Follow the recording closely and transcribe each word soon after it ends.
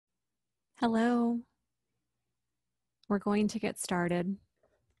Hello. We're going to get started.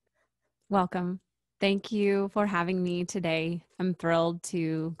 Welcome. Thank you for having me today. I'm thrilled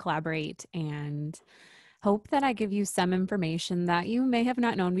to collaborate and hope that I give you some information that you may have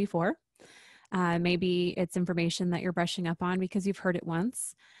not known before. Maybe it's information that you're brushing up on because you've heard it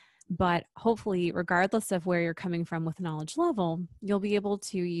once, but hopefully, regardless of where you're coming from with knowledge level, you'll be able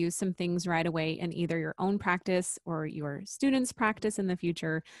to use some things right away in either your own practice or your students' practice in the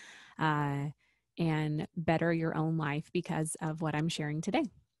future. And better your own life because of what I'm sharing today.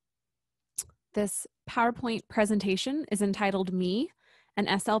 This PowerPoint presentation is entitled Me, an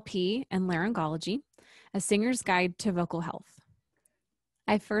SLP and Laryngology, a Singer's Guide to Vocal Health.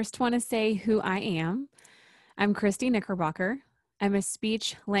 I first want to say who I am. I'm Christy Knickerbocker. I'm a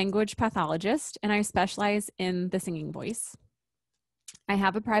speech language pathologist, and I specialize in the singing voice. I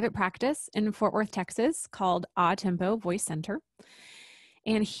have a private practice in Fort Worth, Texas called A Tempo Voice Center.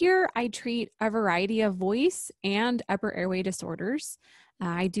 And here I treat a variety of voice and upper airway disorders.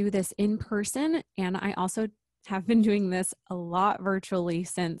 I do this in person, and I also have been doing this a lot virtually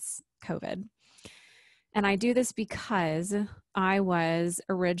since COVID. And I do this because I was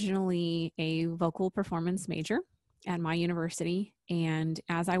originally a vocal performance major at my university. And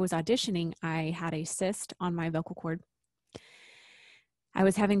as I was auditioning, I had a cyst on my vocal cord. I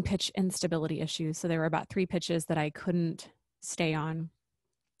was having pitch instability issues. So there were about 3 pitches that I couldn't stay on.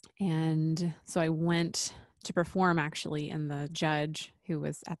 And so I went to perform actually, and the judge who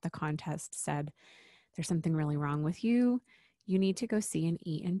was at the contest said, "There's something really wrong with you. You need to go see an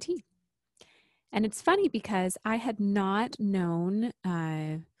ENT." And it's funny because I had not known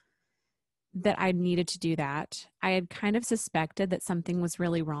that I needed to do that. I had kind of suspected that something was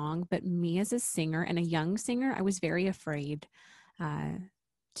really wrong, but me as a singer and a young singer, I was very afraid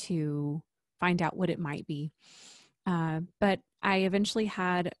to find out what it might be. But I eventually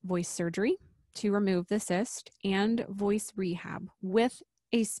had voice surgery to remove the cyst and voice rehab with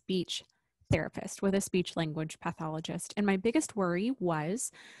a speech therapist, with a speech language pathologist. And my biggest worry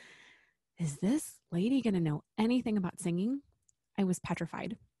was, is this lady going to know anything about singing? I was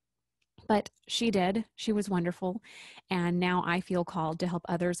petrified. But she did. She was wonderful. And now I feel called to help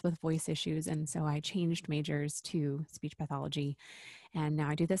others with voice issues. And so I changed majors to speech pathology. And now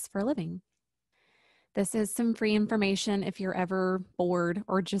I do this for a living. This is some free information if you're ever bored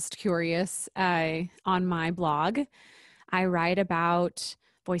or just curious. On my blog, I write about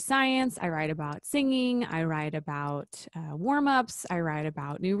voice science, I write about singing, I write about warm-ups, I write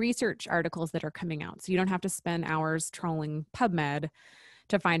about new research articles that are coming out. So you don't have to spend hours trolling PubMed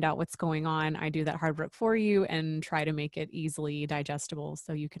to find out what's going on. I do that hard work for you and try to make it easily digestible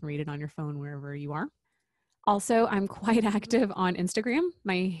so you can read it on your phone wherever you are. Also, I'm quite active on Instagram.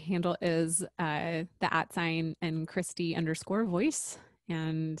 My handle is the @ and Christy_voice.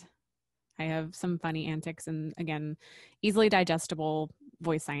 And I have some funny antics and, again, easily digestible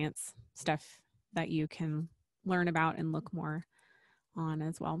voice science stuff that you can learn about and look more on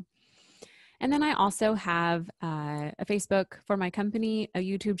as well. And then I also have a Facebook for my company, a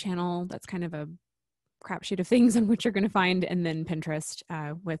YouTube channel that's kind of a crapshoot of things on which you're going to find, and then Pinterest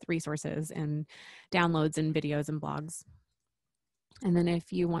with resources and downloads and videos and blogs. And then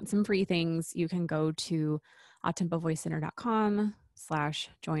if you want some free things, you can go to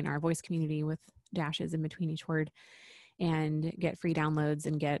atempovoicecenter.com/join our voice community with dashes in between each word and get free downloads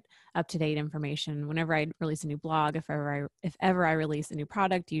and get up-to-date information. Whenever I release a new blog, if ever I release a new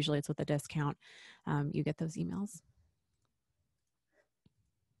product, usually it's with a discount, you get those emails.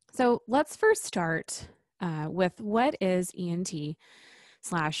 So let's first start with what is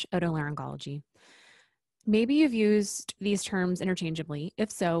ENT/otolaryngology. Maybe you've used these terms interchangeably.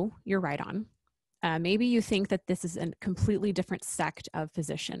 If so, you're right on. Maybe you think that this is a completely different sect of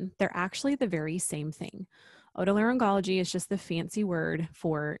physician. They're actually the very same thing. Otolaryngology is just the fancy word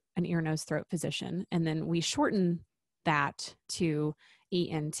for an ear, nose, throat physician. And then we shorten that to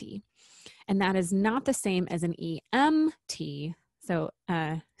ENT. And that is not the same as an EMT. So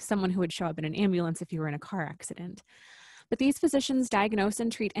someone who would show up in an ambulance if you were in a car accident. But these physicians diagnose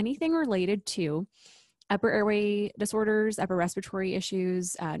and treat anything related to upper airway disorders, upper respiratory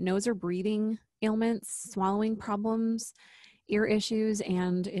issues, nose or breathing ailments, swallowing problems, ear issues,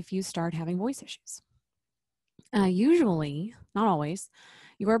 and if you start having voice issues. Usually, not always,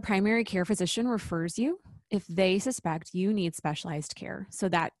 your primary care physician refers you if they suspect you need specialized care. So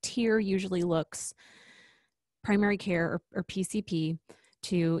that tier usually looks primary care or PCP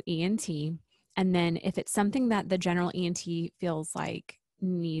to ENT. And then if it's something that the general ENT feels like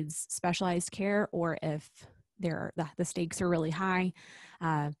needs specialized care, or if the stakes are really high,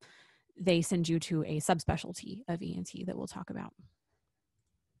 they send you to a subspecialty of ENT that we'll talk about.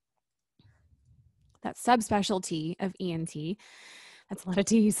 That subspecialty of ENT, that's a lot of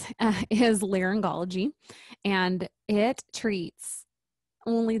T's, is laryngology, and it treats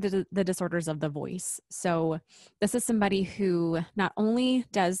only the disorders of the voice. So this is somebody who not only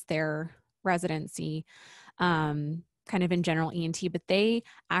does their residency kind of in general ENT, but they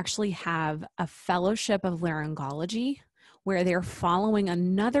actually have a fellowship of laryngology where they're following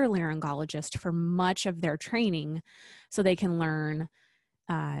another laryngologist for much of their training so they can learn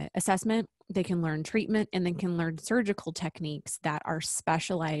assessment, they can learn treatment, and they can learn surgical techniques that are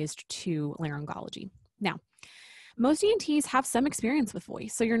specialized to laryngology. Now, most ENTs have some experience with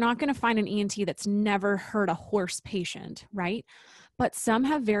voice, so you're not going to find an ENT that's never heard a hoarse patient, right? But some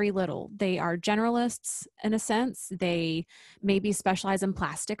have very little. They are generalists in a sense. They maybe specialize in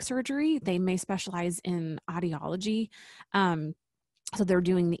plastic surgery. They may specialize in audiology. So they're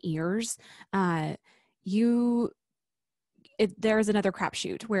doing the ears. There's another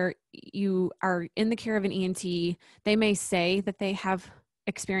crapshoot where you are in the care of an ENT. They may say that they have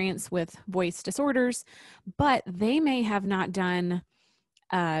experience with voice disorders, but they may have not done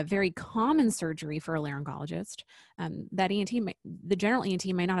very common surgery for a laryngologist. The general ENT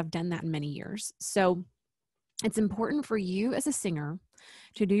may not have done that in many years. So it's important for you as a singer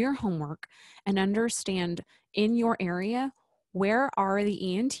to do your homework and understand in your area, where are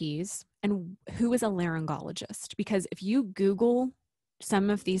the ENTs and who is a laryngologist? Because if you Google some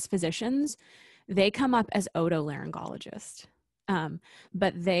of these physicians, they come up as otolaryngologist,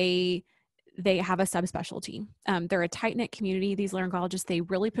 but they have a subspecialty. They're a tight-knit community, these laryngologists. They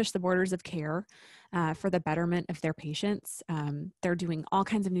really push the borders of care for the betterment of their patients. They're doing all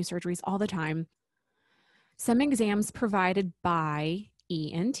kinds of new surgeries all the time. Some exams provided by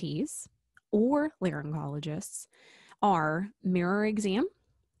ENTs or laryngologists are mirror exam,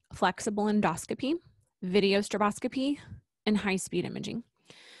 flexible endoscopy, video stroboscopy, and high-speed imaging.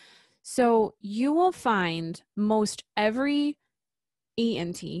 So you will find most every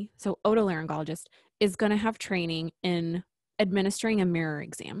ENT, so otolaryngologist, is going to have training in administering a mirror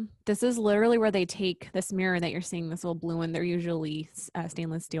exam. This is literally where they take this mirror that you're seeing, this little blue one, they're usually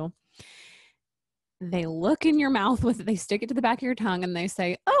stainless steel. They look in your mouth with it, they stick it to the back of your tongue, and they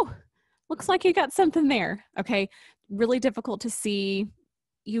say, oh, looks like you got something there. Okay, really difficult to see.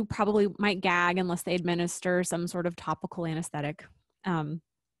 You probably might gag unless they administer some sort of topical anesthetic.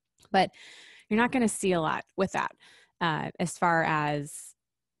 But you're not going to see a lot with that as far as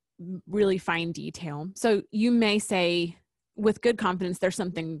really fine detail. So you may say with good confidence, there's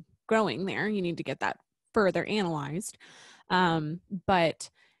something growing there. You need to get that further analyzed. But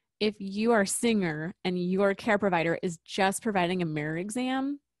if you are a singer and your care provider is just providing a mirror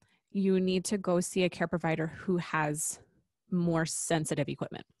exam, you need to go see a care provider who has more sensitive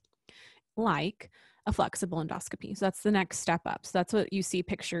equipment, like a flexible endoscopy. So that's the next step up. So that's what you see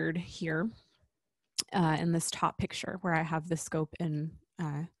pictured here in this top picture where I have the scope in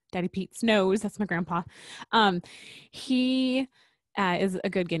Daddy Pete's nose. That's my grandpa. He is a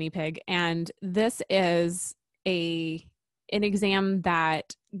good guinea pig. And this is an exam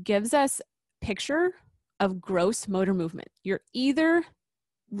that gives us picture of gross motor movement. You're either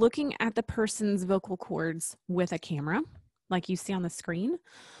looking at the person's vocal cords with a camera, like you see on the screen,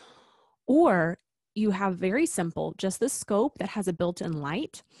 or you have very simple, just the scope that has a built-in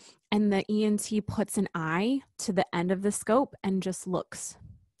light, and the ENT puts an eye to the end of the scope and just looks.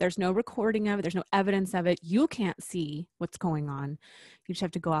 There's no recording of it. There's no evidence of it. You can't see what's going on. You just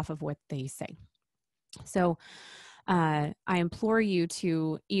have to go off of what they say. So I implore you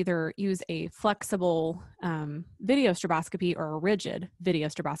to either use a flexible video stroboscopy or a rigid video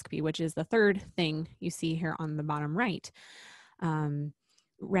stroboscopy, which is the third thing you see here on the bottom right.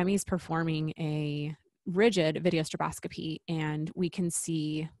 Remy's performing a rigid video stroboscopy, and we can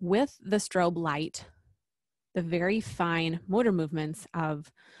see with the strobe light the very fine motor movements of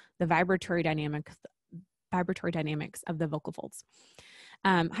the vibratory dynamics of the vocal folds.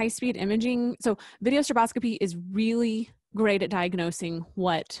 High-speed imaging. So video stroboscopy is really great at diagnosing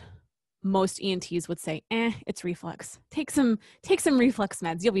what most ENTs would say, it's reflux. Take some reflux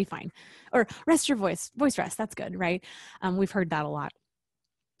meds, you'll be fine. Or rest your voice rest, that's good, right? We've heard that a lot.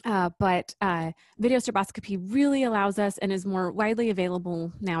 But video stroboscopy really allows us and is more widely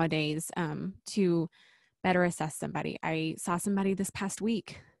available nowadays to better assess somebody. I saw somebody this past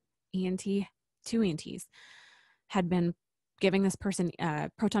week, two ENTs, had been giving this person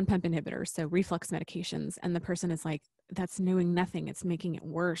proton pump inhibitors, so reflux medications, and the person is like, that's doing nothing, it's making it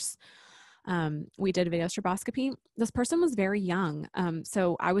worse. We did video stroboscopy. This person was very young,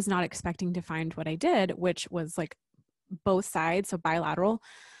 so I was not expecting to find what I did, which was like both sides, so bilateral,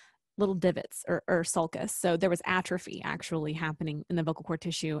 little divots or sulcus. So there was atrophy actually happening in the vocal cord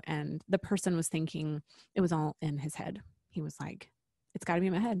tissue. And the person was thinking it was all in his head. He was like, it's got to be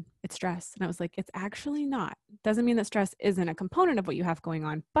in my head. It's stress. And I was like, it's actually not. Doesn't mean that stress isn't a component of what you have going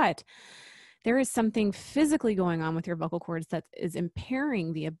on, but there is something physically going on with your vocal cords that is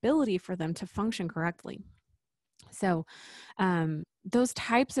impairing the ability for them to function correctly. So those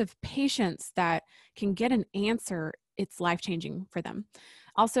types of patients that can get an answer, it's life-changing for them.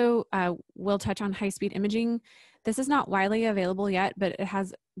 Also, we'll touch on high-speed imaging. This is not widely available yet, but it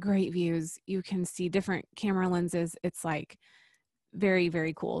has great views. You can see different camera lenses. It's like very,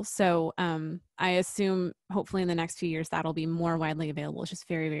 very cool. So I assume hopefully in the next few years that'll be more widely available. It's just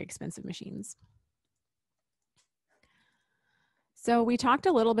very, very expensive machines. So we talked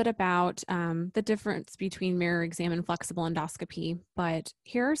a little bit about the difference between mirror exam and flexible endoscopy, but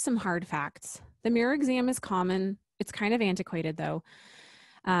here are some hard facts. The mirror exam is common. It's kind of antiquated though.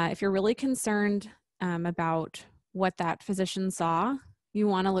 If you're really concerned about what that physician saw, you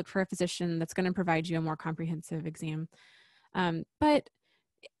want to look for a physician that's going to provide you a more comprehensive exam. But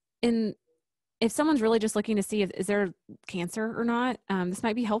if someone's really just looking to see is there cancer or not, this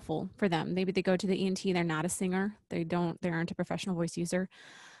might be helpful for them. Maybe they go to the ENT, they're not a singer, they aren't a professional voice user.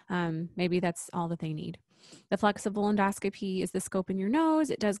 Maybe that's all that they need. The flexible endoscopy is the scope in your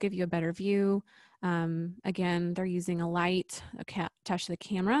nose. It does give you a better view. Again, they're using a light attached to the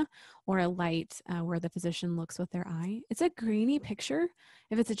camera or a light where the physician looks with their eye. It's a grainy picture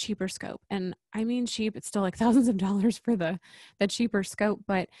if it's a cheaper scope. And I mean cheap, it's still like thousands of dollars for the cheaper scope,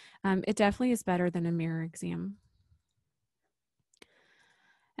 but it definitely is better than a mirror exam.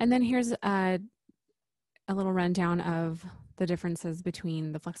 And then here's a little rundown of the differences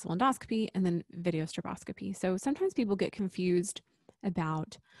between the flexible endoscopy and then video stroboscopy. So sometimes people get confused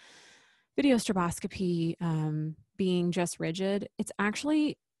about video stroboscopy being just rigid. It's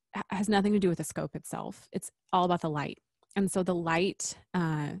actually has nothing to do with the scope itself. It's all about the light. And so the light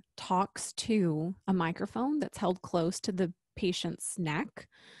talks to a microphone that's held close to the patient's neck.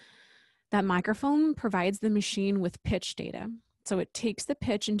 That microphone provides the machine with pitch data. So it takes the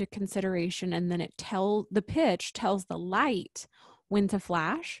pitch into consideration, and then the pitch tells the light when to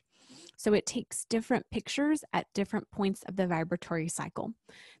flash. So it takes different pictures at different points of the vibratory cycle.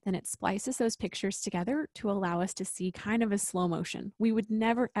 Then it splices those pictures together to allow us to see kind of a slow motion. We would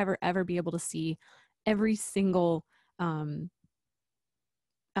never, ever, ever be able to see every single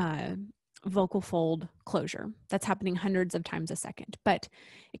vocal fold closure. That's happening hundreds of times a second, but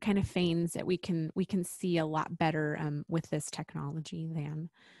it kind of feigns that we can see a lot better with this technology than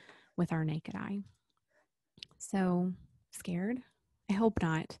with our naked eye. So scared? I hope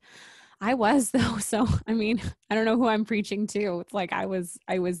not. I was though. So, I mean, I don't know who I'm preaching to. It's like I was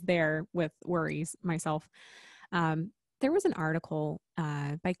there with worries myself. There was an article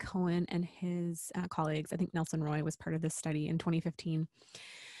by Cohen and his colleagues. I think Nelson Roy was part of this study in 2015,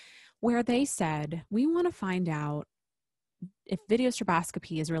 where they said, we want to find out if video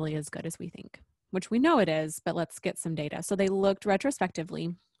stroboscopy is really as good as we think, which we know it is, but let's get some data. So they looked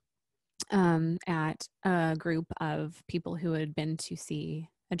retrospectively at a group of people who had been to see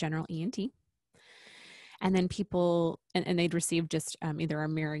a general ENT, and then people, and they'd received just either a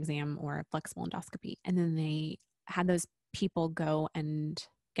mirror exam or a flexible endoscopy. And then they had those people go and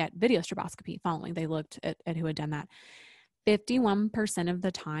get video stroboscopy following. They looked at who had done that. 51% of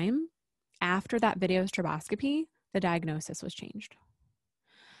the time after that video stroboscopy, the diagnosis was changed.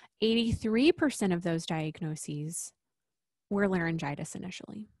 83% of those diagnoses were laryngitis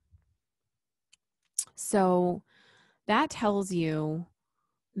initially. So that tells you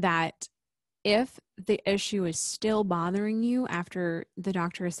that if the issue is still bothering you after the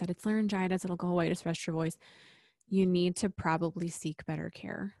doctor has said it's laryngitis, it'll go away, just rest your voice, you need to probably seek better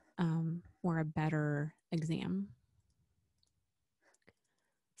care or a better exam.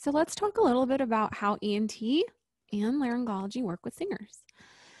 So let's talk a little bit about how ENT and laryngology work with singers.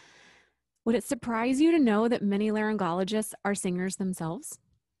 Would it surprise you to know that many laryngologists are singers themselves?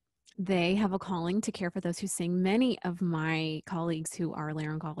 They have a calling to care for those who sing. Many of my colleagues who are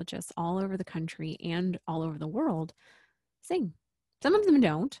laryngologists all over the country and all over the world sing. Some of them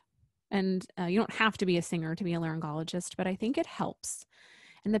don't, and you don't have to be a singer to be a laryngologist, but I think it helps.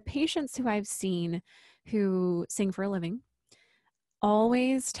 And the patients who I've seen who sing for a living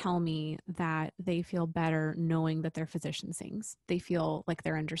always tell me that they feel better knowing that their physician sings. They feel like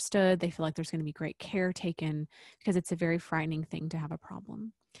they're understood. They feel like there's going to be great care taken, because it's a very frightening thing to have a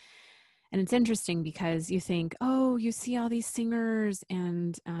problem. And it's interesting because you think, oh, you see all these singers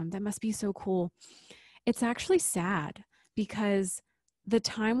and that must be so cool. It's actually sad, because the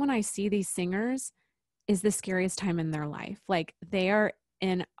time when I see these singers is the scariest time in their life. Like, they are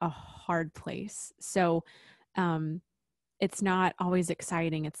in a hard place. So it's not always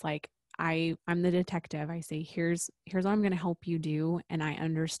exciting. It's like I'm the detective. I say, here's what I'm going to help you do, and I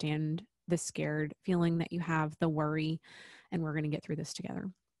understand the scared feeling that you have, the worry, and we're going to get through this together.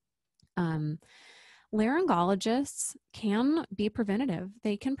 Laryngologists can be preventative.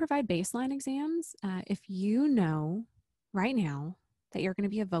 They can provide baseline exams if you know right now that you're going to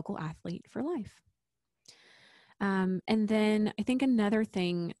be a vocal athlete for life. And then I think another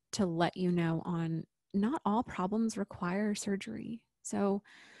thing to let you know on, not all problems require surgery. So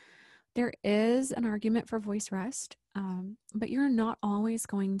there is an argument for voice rest, but you're not always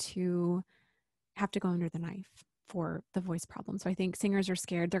going to have to go under the knife for the voice problem. So I think singers are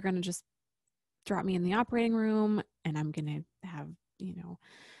scared. They're going to just drop me in the operating room and I'm going to have,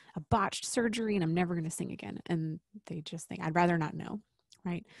 a botched surgery and I'm never going to sing again. And they just think, I'd rather not know.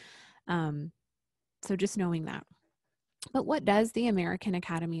 Right. So just knowing that. But what does the American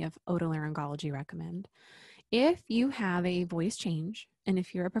Academy of Otolaryngology recommend? If you have a voice change, and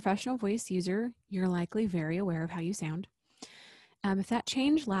if you're a professional voice user, you're likely very aware of how you sound. If that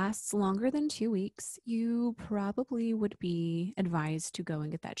change lasts longer than 2 weeks, you probably would be advised to go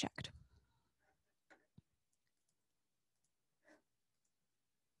and get that checked.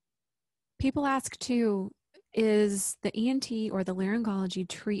 People ask too, is the ENT or the laryngology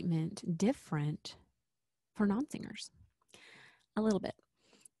treatment different for non-singers? A little bit.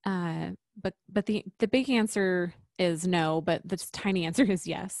 But the big answer is no, but the tiny answer is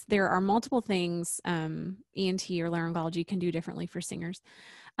yes. There are multiple things ENT or laryngology can do differently for singers.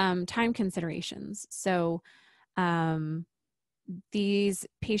 Time considerations. So these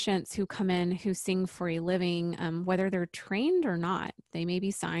patients who come in who sing for a living, whether they're trained or not, they may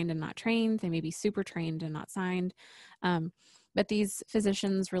be signed and not trained, they may be super trained and not signed. But these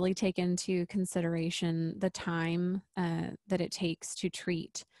physicians really take into consideration the time that it takes to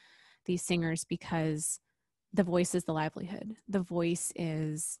treat these singers, because the voice is the livelihood. The voice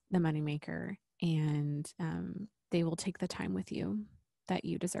is the moneymaker, and they will take the time with you that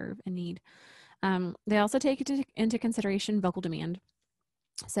you deserve and need. They also take into consideration vocal demand.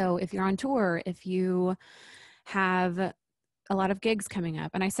 So if you're on tour, if you have a lot of gigs coming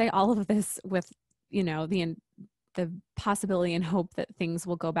up, and I say all of this with, the possibility and hope that things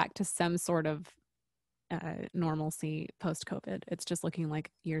will go back to some sort of normalcy post-COVID. It's just looking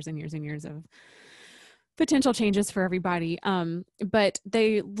like years and years and years of potential changes for everybody. But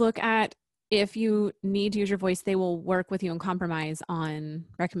they look at, if you need to use your voice, they will work with you and compromise on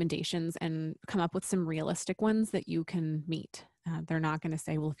recommendations and come up with some realistic ones that you can meet. They're not going to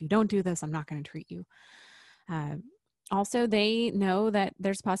say, well, if you don't do this, I'm not going to treat you. Also, they know that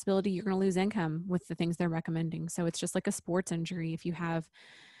there's a possibility you're going to lose income with the things they're recommending. So it's just like a sports injury. If you have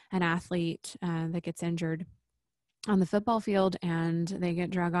an athlete that gets injured on the football field and they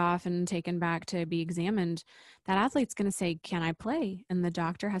get drug off and taken back to be examined, that athlete's going to say, can I play? And the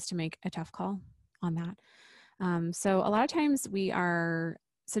doctor has to make a tough call on that. So a lot of times we are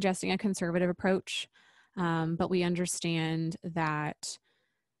suggesting a conservative approach, but we understand that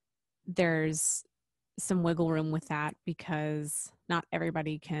there's some wiggle room with that because not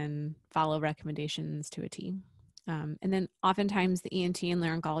everybody can follow recommendations to a T. And then oftentimes the ENT and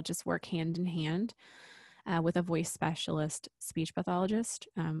laryngologists work hand in hand with a voice specialist, speech pathologist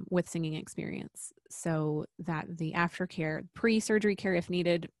with singing experience, so that the aftercare, pre-surgery care if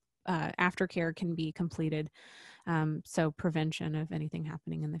needed, aftercare can be completed. So prevention of anything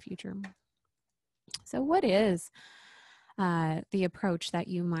happening in the future. So what is the approach that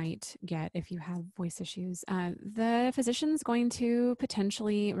you might get if you have voice issues? The physician's going to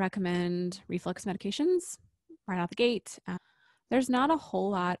potentially recommend reflux medications right out the gate. There's not a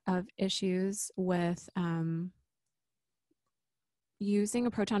whole lot of issues with using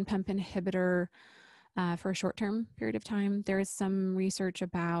a proton pump inhibitor for a short-term period of time. There is some research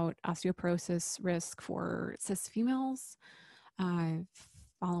about osteoporosis risk for cis females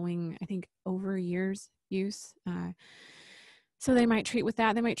following, I think, over a year's use. So they might treat with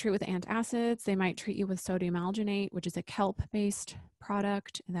that. They might treat with antacids. They might treat you with sodium alginate, which is a kelp-based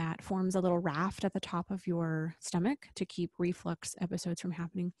product that forms a little raft at the top of your stomach to keep reflux episodes from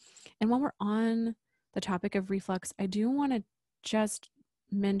happening. And when we're on the topic of reflux, I do want to just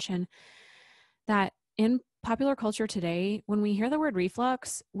mention that in popular culture today, when we hear the word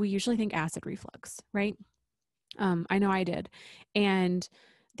reflux, we usually think acid reflux, right? I know I did. And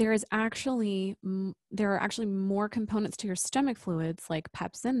there are actually more components to your stomach fluids like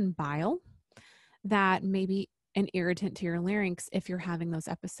pepsin and bile that may be an irritant to your larynx if you're having those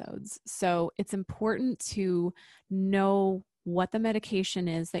episodes. So it's important to know what the medication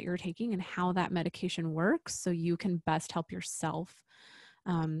is that you're taking and how that medication works so you can best help yourself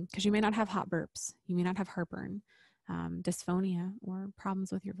because you may not have hot burps, you may not have heartburn. Dysphonia or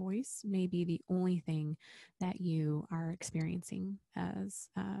problems with your voice may be the only thing that you are experiencing as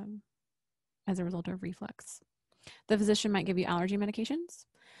a result of reflux. The physician might give you allergy medications.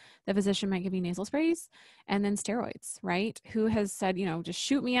 The physician might give you nasal sprays and then steroids, right? Who has said, just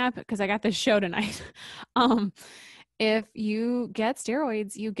shoot me up because I got this show tonight. If you get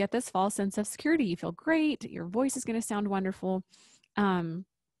steroids, you get this false sense of security. You feel great. Your voice is going to sound wonderful.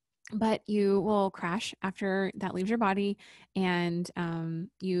 But you will crash after that leaves your body, and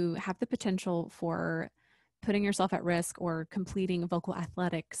you have the potential for putting yourself at risk or completing vocal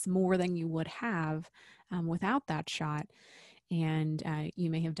athletics more than you would have without that shot. And you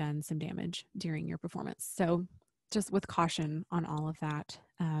may have done some damage during your performance. So just with caution on all of that.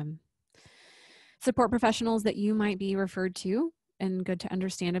 Support professionals that you might be referred to and good to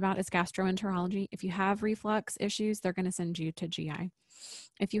understand about is gastroenterology. If you have reflux issues, they're going to send you to GI.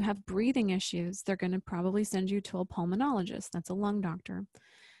 If you have breathing issues, they're going to probably send you to a pulmonologist. That's a lung doctor.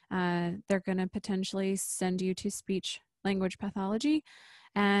 They're going to potentially send you to speech language pathology.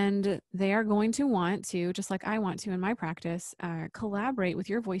 And they are going to want to, just like I want to in my practice, collaborate with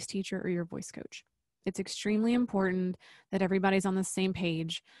your voice teacher or your voice coach. It's extremely important that everybody's on the same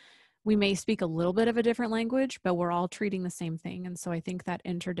page. We may speak a little bit of a different language, but we're all treating the same thing. And so I think that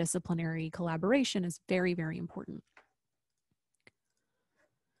interdisciplinary collaboration is very, very important.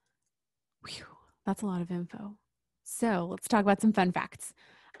 Whew, that's a lot of info. So let's talk about some fun facts.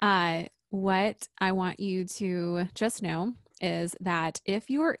 What I want you to just know is that if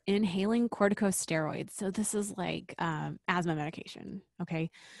you're inhaling corticosteroids, so this is like asthma medication,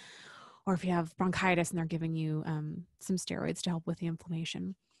 okay? Or if you have bronchitis and they're giving you some steroids to help with the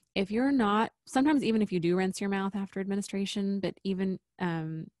inflammation. If you're not, sometimes even if you do rinse your mouth after administration, but even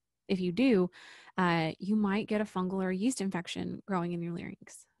if you do, you might get a fungal or yeast infection growing in your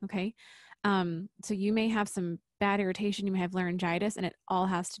larynx, okay? So you may have some bad irritation, you may have laryngitis, and it all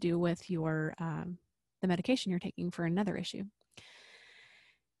has to do with your the medication you're taking for another issue.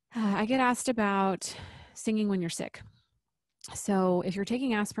 I get asked about singing when you're sick. So if you're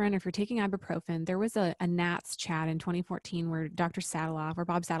taking aspirin, or if you're taking ibuprofen, there was a NATS chat in 2014 where Dr. Sadaloff or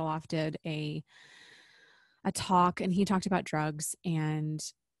Bob Sadaloff did a talk, and he talked about drugs, and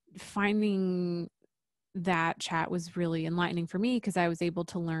finding that chat was really enlightening for me because I was able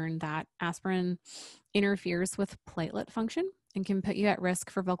to learn that aspirin interferes with platelet function and can put you at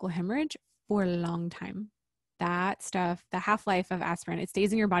risk for vocal hemorrhage for a long time. That stuff, the half-life of aspirin, it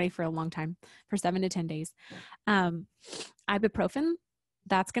stays in your body for a long time, for 7 to 10 days. Ibuprofen,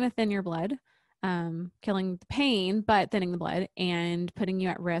 that's going to thin your blood, killing the pain, but thinning the blood and putting you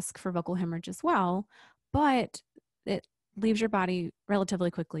at risk for vocal hemorrhage as well. But it leaves your body relatively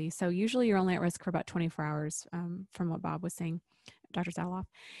quickly. So usually you're only at risk for about 24 hours from what Bob was saying, Dr. Sadaloff.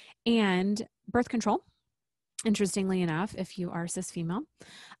 And birth control, interestingly enough, if you are cis female,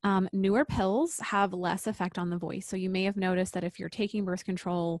 newer pills have less effect on the voice. So you may have noticed that if you're taking birth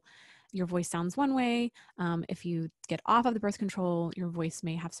control, your voice sounds one way. If you get off of the birth control, your voice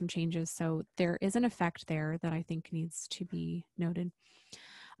may have some changes. So there is an effect there that I think needs to be noted.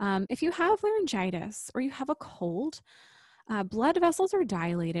 If you have laryngitis or you have a cold, blood vessels are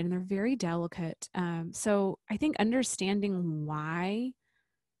dilated and they're very delicate. So I think understanding why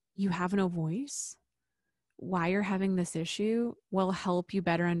you have no voice, why you're having this issue, will help you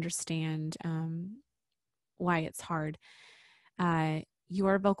better understand why it's hard.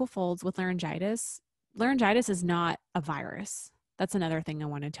 Your vocal folds with laryngitis is not a virus. That's another thing I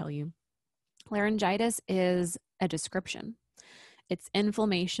want to tell you. Laryngitis is a description. It's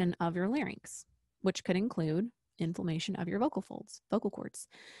inflammation of your larynx, which could include inflammation of your vocal folds, vocal cords.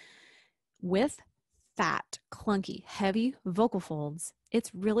 With fat, clunky, heavy vocal folds,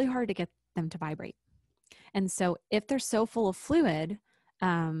 it's really hard to get them to vibrate. And so if they're so full of fluid,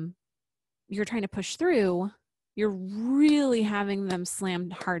 you're trying to push through, you're really having them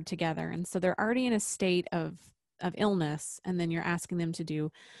slammed hard together. And so they're already in a state of illness, and then you're asking them to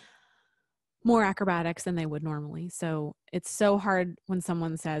do more acrobatics than they would normally. So it's so hard when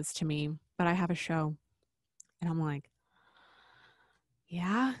someone says to me, but I have a show. And I'm like,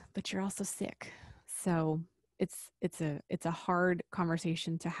 yeah, but you're also sick. So it's a hard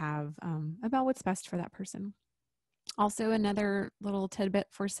conversation to have about what's best for that person. Also, another little tidbit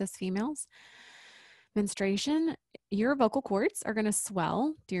for cis females, menstruation, your vocal cords are going to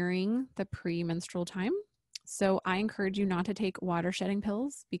swell during the premenstrual time. So I encourage you not to take water shedding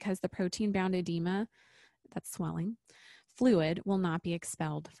pills because the protein bound edema, that's swelling, fluid will not be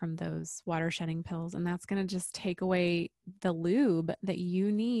expelled from those water shedding pills. And that's going to just take away the lube that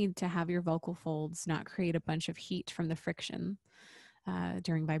you need to have your vocal folds not create a bunch of heat from the friction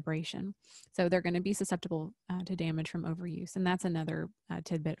during vibration. So they're going to be susceptible to damage from overuse. And that's another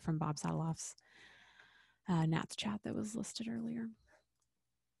tidbit from Bob Sadiloff's Nats chat that was listed earlier.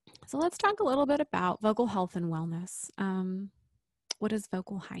 So let's talk a little bit about vocal health and wellness. What is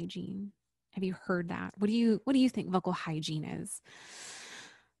vocal hygiene? Have you heard that? What do you think vocal hygiene is?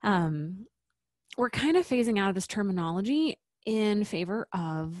 We're kind of phasing out of this terminology in favor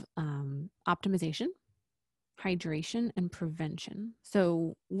of optimization, hydration, and prevention.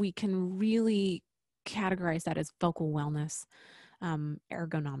 So we can really categorize that as vocal wellness,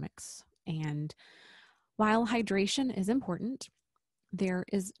 ergonomics. And while hydration is important, there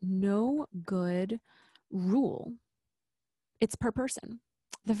is no good rule. It's per person.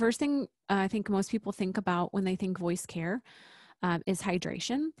 The first thing I think most people think about when they think voice care is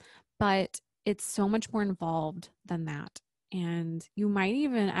hydration, but it's so much more involved than that. And you might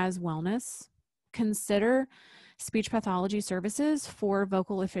even, as wellness, consider speech pathology services for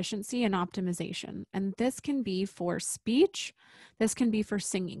vocal efficiency and optimization. And this can be for speech, this can be for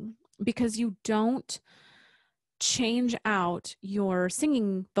singing, because you don't change out your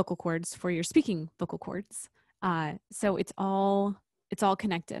singing vocal cords for your speaking vocal cords. So it's all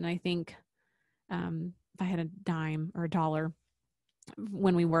connected. And I think if I had a dime or a dollar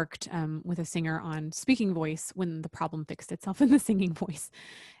when we worked with a singer on speaking voice, when the problem fixed itself in the singing voice,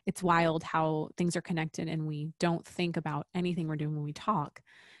 it's wild how things are connected, and we don't think about anything we're doing when we talk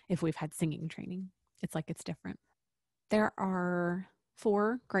if we've had singing training. It's like it's different. There are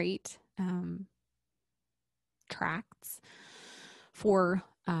 4 great tracts for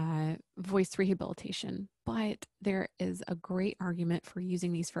voice rehabilitation, but there is a great argument for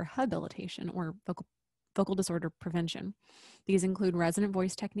using these for habilitation or vocal disorder prevention. These include resonant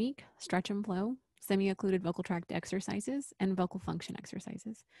voice technique, stretch and flow, semi-occluded vocal tract exercises, and vocal function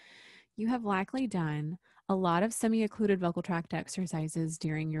exercises. You have likely done a lot of semi-occluded vocal tract exercises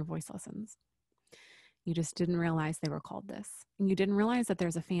during your voice lessons. You just didn't realize they were called this. And you didn't realize that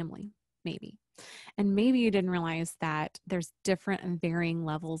there's a family, maybe. And maybe you didn't realize that there's different and varying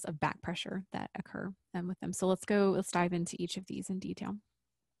levels of back pressure that occur with them. So let's dive into each of these in detail.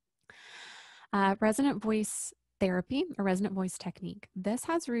 Resonant voice therapy, or resonant voice technique. This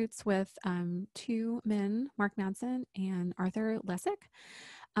has roots with 2 men, Mark Madsen and Arthur Lessig.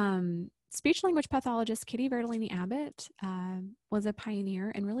 Speech language pathologist Kitty Bertolini Abbott was a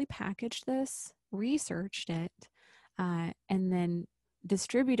pioneer and really packaged this, researched it, and then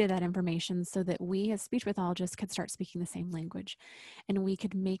distributed that information so that we as speech pathologists could start speaking the same language, and we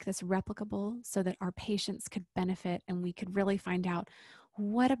could make this replicable so that our patients could benefit, and we could really find out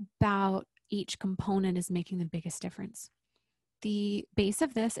what about each component is making the biggest difference. The base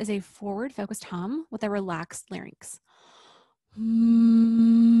of this is a forward focused hum with a relaxed larynx.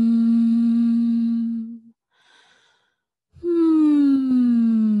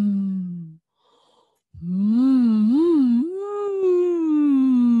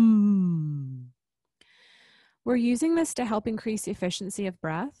 We're using this to help increase the efficiency of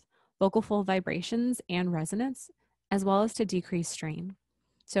breath, vocal fold vibrations, and resonance, as well as to decrease strain.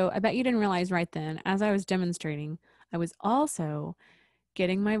 So I bet you didn't realize right then, as I was demonstrating, I was also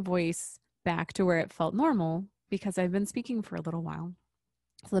getting my voice back to where it felt normal because I've been speaking for a little while.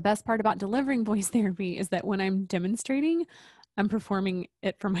 So the best part about delivering voice therapy is that when I'm demonstrating, I'm performing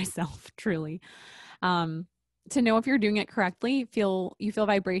it for myself, truly. To know if you're doing it correctly, you feel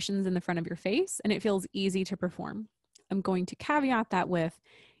vibrations in the front of your face, and it feels easy to perform. I'm going to caveat that with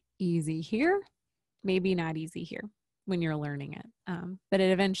easy here, maybe not easy here when you're learning it, but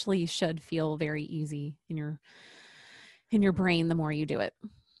it eventually should feel very easy in your brain the more you do it.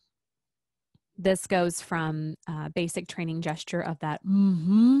 This goes from basic training gesture of that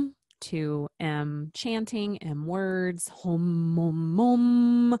to chanting, words, hum,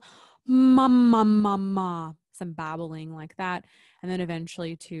 mum, ma, some babbling like that, and then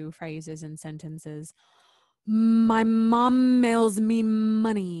eventually to phrases and sentences. My mom mails me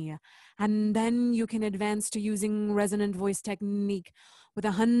money. And then you can advance to using resonant voice technique with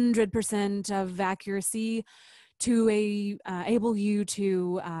 100% of accuracy to able you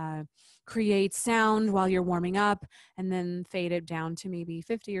to create sound while you're warming up, and then fade it down to maybe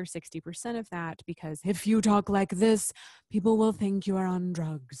 50 or 60% of that, because if you talk like this, people will think you are on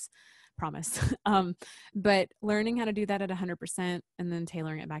drugs. Promise. But learning how to do that at 100% and then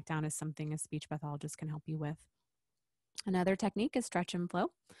tailoring it back down is something a speech pathologist can help you with. Another technique is stretch and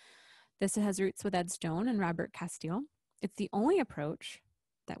flow. This has roots with Ed Stone and Robert Castile. It's the only approach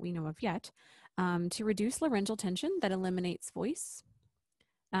that we know of yet to reduce laryngeal tension that eliminates voice.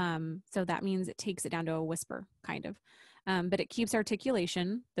 So that means it takes it down to a whisper, kind of. But it keeps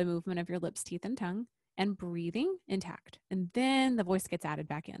articulation, the movement of your lips, teeth, and tongue, and breathing intact. And then the voice gets added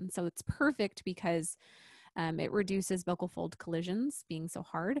back in. So it's perfect because it reduces vocal fold collisions being so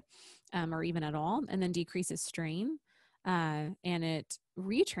hard or even at all, and then decreases strain. And it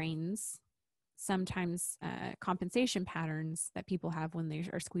retrains sometimes compensation patterns that people have when they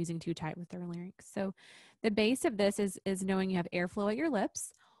are squeezing too tight with their larynx. So the base of this is knowing you have airflow at your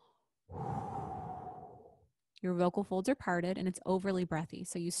lips. Your vocal folds are parted and it's overly breathy.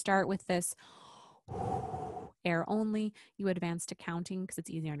 So you start with this air only. You advance to counting because it's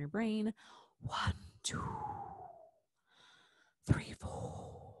easy on your brain. 1, 2, 3,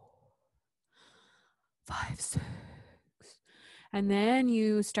 4, 5, 6. And then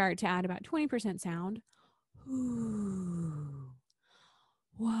you start to add about 20% sound. 1,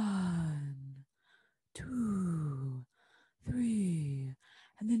 2, 3.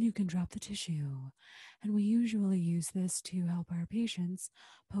 And then you can drop the tissue. And we usually use this to help our patients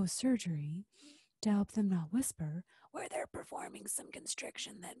post-surgery to help them not whisper where they're performing some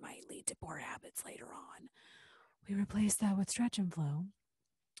constriction that might lead to poor habits later on. We replace that with stretch and flow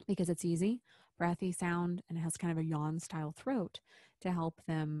because it's easy, breathy sound, and it has kind of a yawn-style throat to help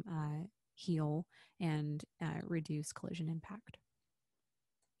them heal and reduce collision impact.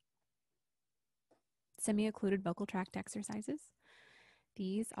 Semi-occluded vocal tract exercises.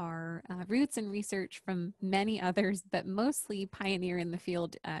 These are roots and research from many others, but mostly pioneer in the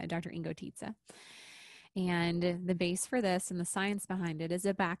field, Dr. Ingo Tietze. And the base for this and the science behind it is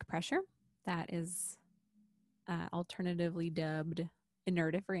a back pressure that is alternatively dubbed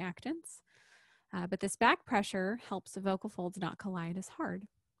inertive reactance. But this back pressure helps the vocal folds not collide as hard.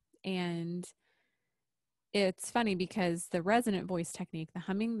 And it's funny because the resonant voice technique, the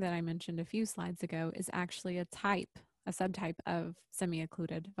humming that I mentioned a few slides ago, is actually a subtype of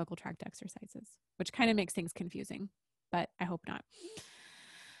semi-occluded vocal tract exercises, which kind of makes things confusing, but I hope not.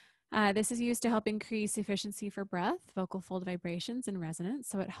 This is used to help increase efficiency for breath, vocal fold vibrations, and resonance,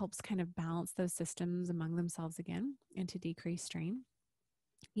 so it helps kind of balance those systems among themselves again and to decrease strain.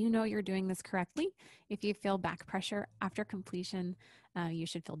 You know you're doing this correctly. If you feel back pressure after completion, you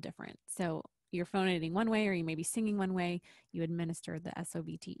should feel different. So you're phonating one way or you may be singing one way, you administer the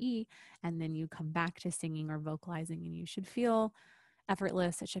SOVTE, and then you come back to singing or vocalizing, and you should feel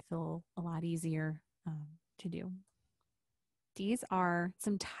effortless. It should feel a lot easier to do. These are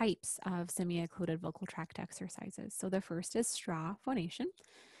some types of semi-occluded vocal tract exercises. So the first is straw phonation.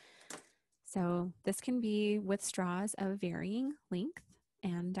 So this can be with straws of varying length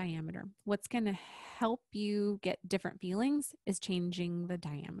and diameter. What's going to help you get different feelings is changing the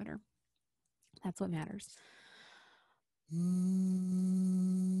diameter. That's what matters.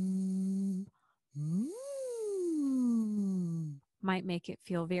 Might make it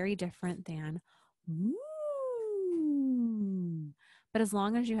feel very different than but as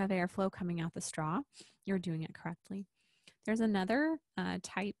long as you have airflow coming out the straw, you're doing it correctly. There's another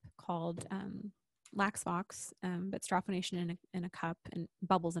type called lax vox, but straw phonation in a cup, and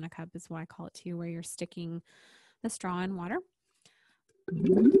bubbles in a cup is what I call it too, where you're sticking the straw in water.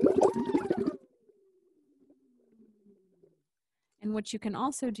 And what you can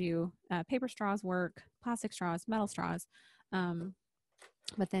also do, paper straws work, plastic straws, metal straws,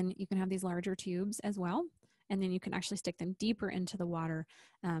 but then you can have these larger tubes as well, and then you can actually stick them deeper into the water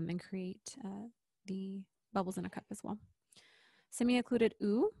and create the bubbles in a cup as well. Semi-occluded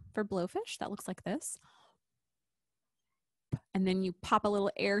ooh for blowfish, that looks like this. And then you pop a little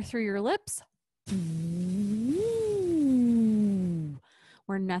air through your lips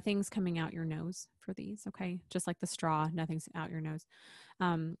where nothing's coming out your nose for these, okay? Just like the straw, nothing's out your nose.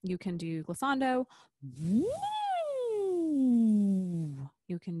 You can do glissando.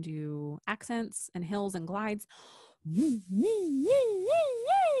 You can do accents and hills and glides.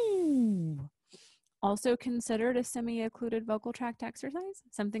 Also considered a semi-occluded vocal tract exercise,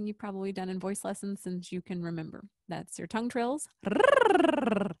 something you've probably done in voice lessons since you can remember. That's your tongue trills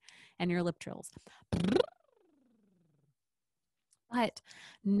and your lip trills. But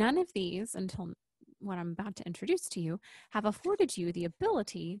none of these, until what I'm about to introduce to you, have afforded you the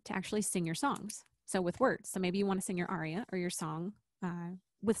ability to actually sing your songs. So with words. So maybe you want to sing your aria or your song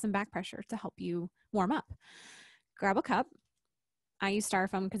with some back pressure to help you warm up. Grab a cup. I use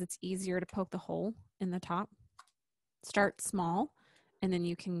styrofoam because it's easier to poke the hole in the top. Start small, and then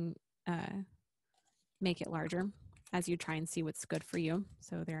you can make it larger as you try and see what's good for you.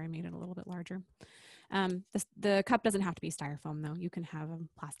 So there, I made it a little bit larger. The cup doesn't have to be styrofoam, though. You can have a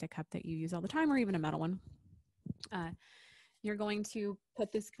plastic cup that you use all the time or even a metal one. You're going to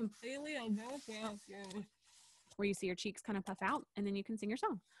put this completely on both where you see your cheeks kind of puff out, and then you can sing your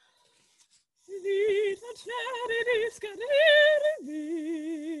song.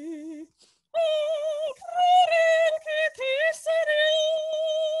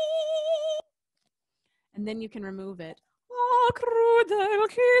 And then you can remove it.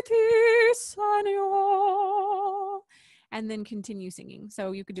 And then continue singing.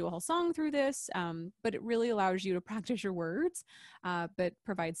 So you could do a whole song through this, but it really allows you to practice your words, but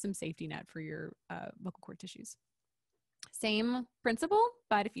provides some safety net for your vocal cord tissues. Same principle,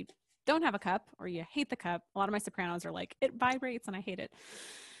 but if you don't have a cup or you hate the cup, a lot of my sopranos are like, it vibrates and I hate it.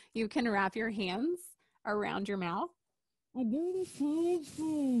 You can wrap your hands around your mouth.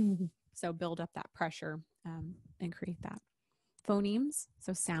 So build up that pressure and create that. Phonemes,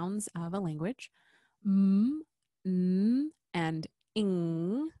 so sounds of a language. And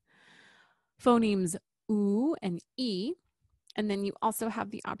ing. Phonemes oo and e. And then you also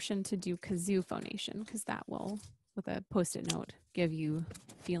have the option to do kazoo phonation, because that will, with a post-it note, give you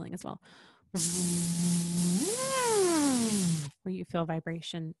feeling as well. Where you feel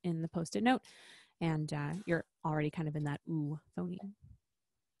vibration in the post-it note, and you're already kind of in that oo phoneme.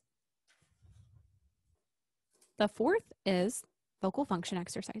 The fourth is vocal function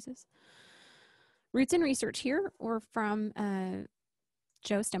exercises. Roots in research here were from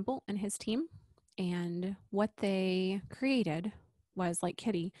Joe Stemple and his team, and what they created was, like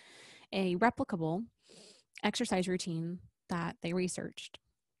Kitty, a replicable exercise routine that they researched.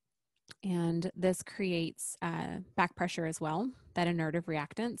 And this creates back pressure as well, that inertive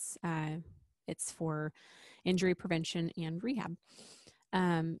reactance. It's for injury prevention and rehab.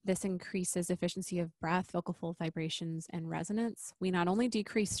 This increases efficiency of breath, vocal fold vibrations, and resonance. We not only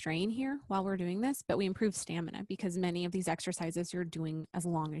decrease strain here while we're doing this, but we improve stamina, because many of these exercises you're doing as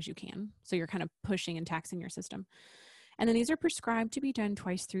long as you can. So you're kind of pushing and taxing your system. And then these are prescribed to be done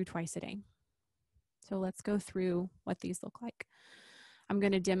twice a day. So let's go through what these look like. I'm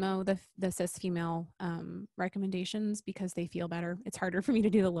going to demo the cis female recommendations because they feel better. It's harder for me to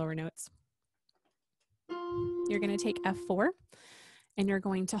do the lower notes. You're going to take F4. And you're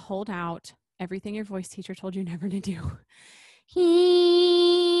going to hold out everything your voice teacher told you never to do.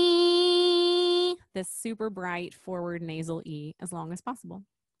 This super bright forward nasal E as long as possible.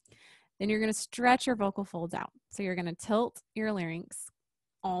 Then you're going to stretch your vocal folds out. So you're going to tilt your larynx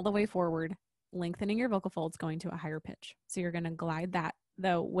all the way forward, lengthening your vocal folds, going to a higher pitch. So you're going to glide that,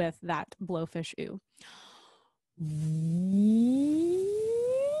 though, with that blowfish oo.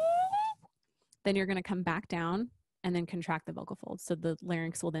 Then you're going to come back down and then contract the vocal folds. So the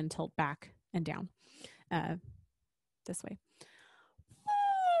larynx will then tilt back and down this way.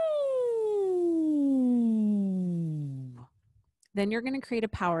 Then you're going to create a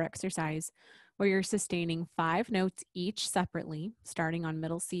power exercise where you're sustaining 5 notes each separately, starting on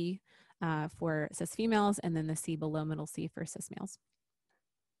middle C for cis females, and then the C below middle C for cis males.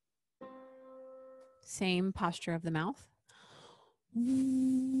 Same posture of the mouth.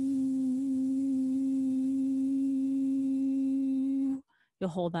 You'll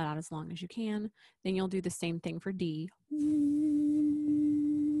hold that out as long as you can. Then you'll do the same thing for D,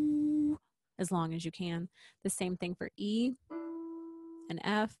 as long as you can. The same thing for E and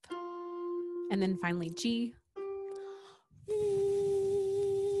F, and then finally G.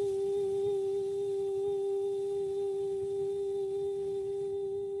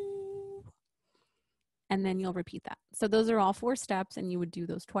 And then you'll repeat that. So those are all 4 steps, and you would do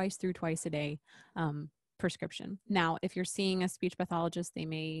those twice a day prescription. Now, if you're seeing a speech pathologist, they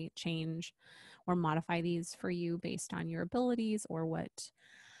may change or modify these for you based on your abilities or what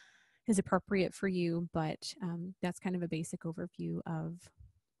is appropriate for you, but that's kind of a basic overview of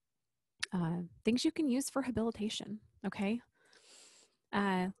things you can use for habilitation, okay?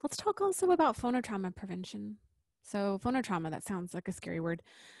 Let's talk also about phonotrauma prevention. So phonotrauma, that sounds like a scary word.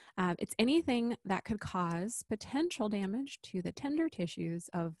 It's anything that could cause potential damage to the tender tissues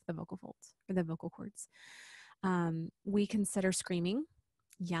of the vocal folds or the vocal cords. We consider screaming,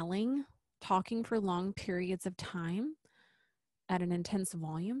 yelling, talking for long periods of time at an intense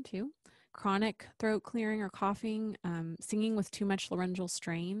volume too, chronic throat clearing or coughing, singing with too much laryngeal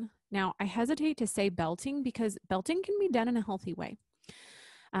strain. Now, I hesitate to say belting because belting can be done in a healthy way.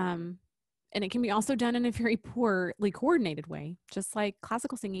 And it can be also done in a very poorly coordinated way, just like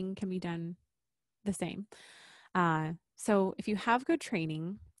classical singing can be done the same. So if you have good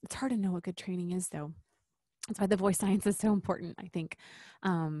training, it's hard to know what good training is, though. That's why the voice science is so important, I think.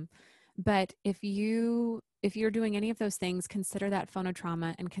 But if you're doing any of those things, consider that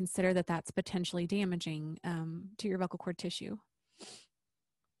phonotrauma and consider that that's potentially damaging to your vocal cord tissue.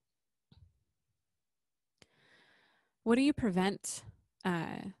 What do you prevent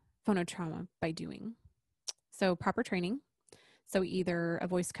phonotrauma by doing? So proper training. So either a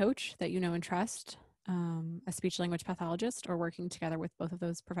voice coach that you know and trust, a speech language pathologist, or working together with both of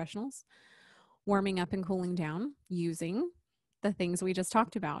those professionals. warming up and cooling down using the things we just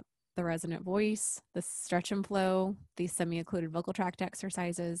talked about: the resonant voice, the stretch and flow, the semi-occluded vocal tract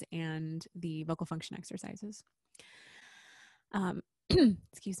exercises, and the vocal function exercises.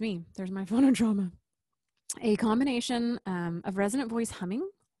 Excuse me, there's my phonodrama. A combination of resonant voice humming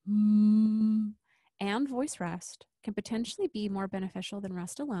and voice rest can potentially be more beneficial than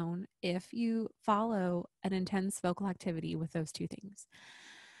rest alone if you follow an intense vocal activity with those two things.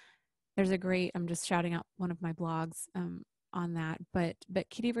 There's a great, I'm just shouting out one of my blogs on that, but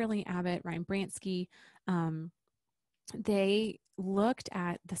Kitty Verley Abbott, Ryan Bransky, they looked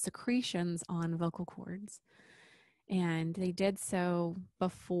at the secretions on vocal cords, and they did so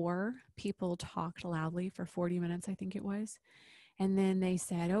before people talked loudly for 40 minutes, I think it was. And then they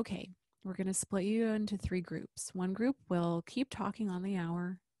said, okay, we're going to split you into 3 groups. One group will keep talking on the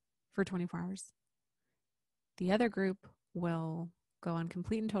hour for 24 hours. The other group will go on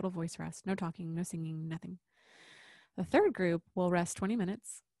complete and total voice rest, no talking, no singing, nothing. The third group will rest 20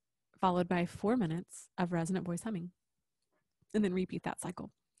 minutes, followed by 4 minutes of resonant voice humming, and then repeat that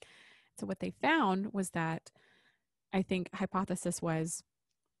cycle. So what they found was that, I think hypothesis was,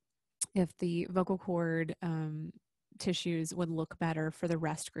 if the vocal cord tissues would look better for the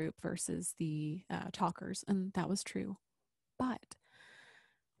rest group versus the talkers, and that was true. But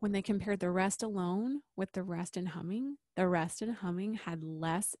when they compared the rest alone with the rest and humming, the rest and humming had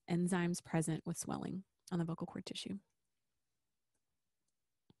less enzymes present with swelling on the vocal cord tissue.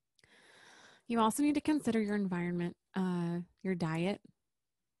 You also need to consider your environment, your diet,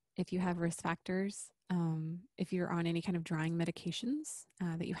 if you have risk factors, if you're on any kind of drying medications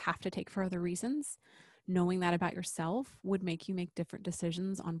that you have to take for other reasons. Knowing that about yourself would make you make different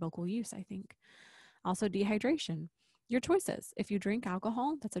decisions on vocal use, I think. Also, dehydration. Your choices. If you drink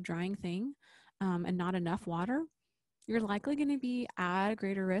alcohol, that's a drying thing, and not enough water, you're likely going to be at a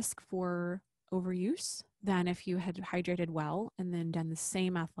greater risk for overuse than if you had hydrated well and then done the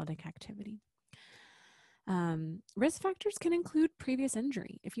same athletic activity. Risk factors can include previous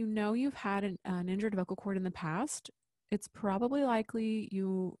injury. If you know you've had an injured vocal cord in the past, it's probably likely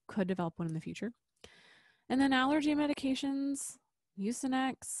you could develop one in the future. And then allergy medications,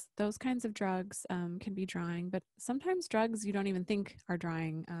 Mucinex, those kinds of drugs can be drying, but sometimes drugs you don't even think are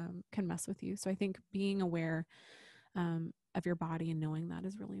drying can mess with you. So I think being aware of your body and knowing that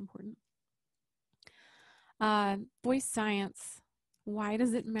is really important. Voice science. Why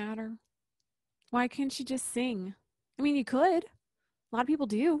does it matter? Why can't you just sing? I mean, you could. A lot of people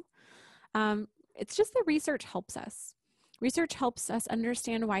do. It's just that research helps us. Research helps us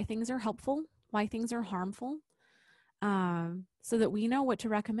understand why things are helpful, why things are harmful, so that we know what to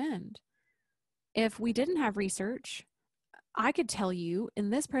recommend. If we didn't have research, I could tell you in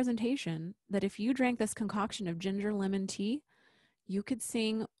this presentation that if you drank this concoction of ginger lemon tea, you could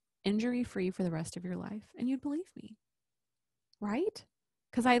sing injury-free for the rest of your life, and you'd believe me, right?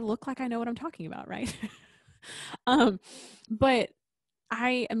 Because I look like I know what I'm talking about, right? But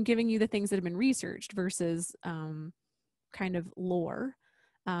I am giving you the things that have been researched versus kind of lore.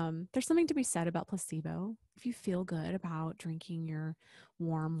 There's something to be said about placebo. If you feel good about drinking your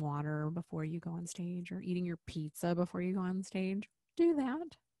warm water before you go on stage or eating your pizza before you go on stage, do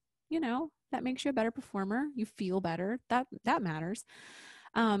that. You know, that makes you a better performer. You feel better. That matters.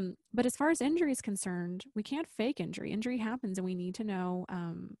 But as far as injury is concerned, we can't fake injury. Injury happens, and we need to know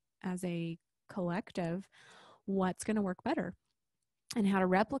as a collective what's going to work better and how to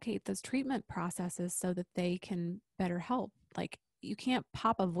replicate those treatment processes so that they can better help. Like, you can't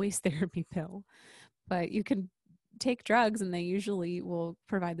pop a voice therapy pill, but you can take drugs and they usually will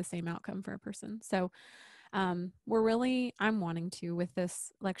provide the same outcome for a person. So I'm wanting to, with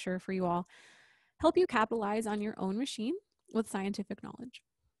this lecture for you all, help you capitalize on your own machine with scientific knowledge.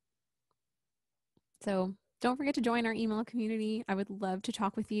 So don't forget to join our email community. I would love to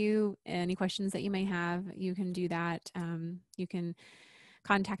talk with you. Any questions that you may have, you can do that. You can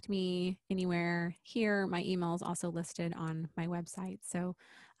contact me anywhere here. My email is also listed on my website. So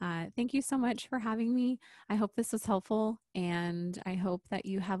thank you so much for having me. I hope this was helpful, and I hope that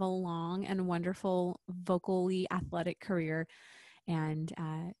you have a long and wonderful vocally athletic career, and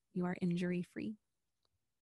you are injury free.